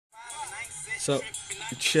So,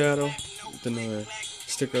 it's Shadow with another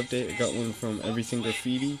sticker update. I got one from Everything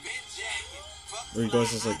Graffiti, where he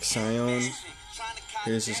goes as like Sion.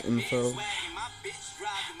 Here's his info.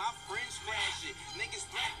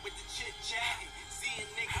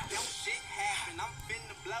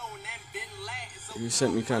 He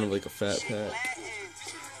sent me kind of like a fat pack.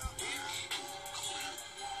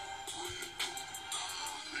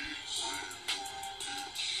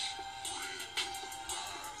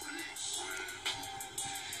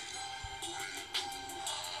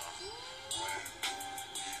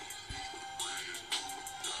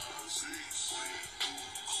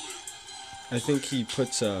 I think he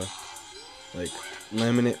puts like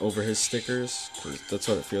laminate over his stickers, 'cause that's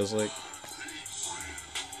what it feels like.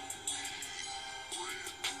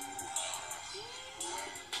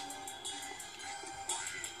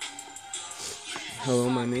 Hello,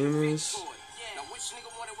 my name is.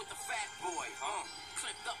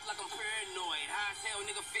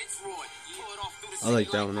 I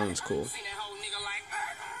like that one. That one's cool.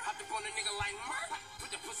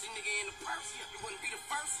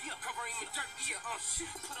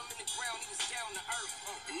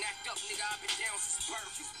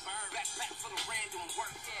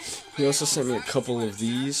 He also sent me a couple of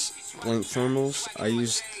these blank thermals. I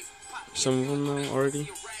used some of them though already.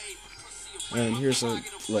 And here's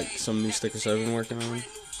like some new stickers I've been working on.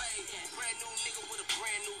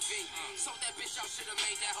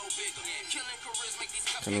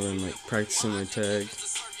 Kind of been like practicing my tag.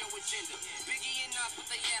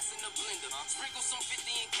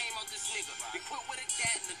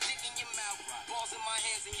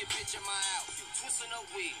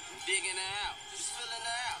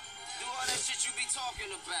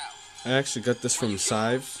 I actually got this from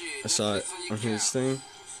Sive. I saw it on his thing,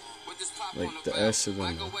 like the S and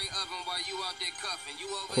then the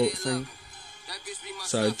quote thing.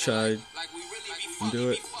 So I tried to do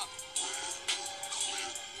it.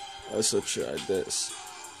 I also tried this.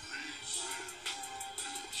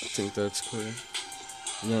 I think that's cool.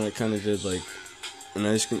 And then I kind of did like an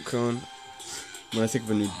ice cream cone. When I think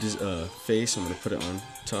of a new face, I'm gonna put it on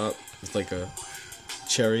top with like a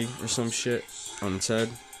cherry or some shit on its head.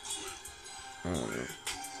 I don't know.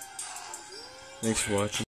 Thanks for watching.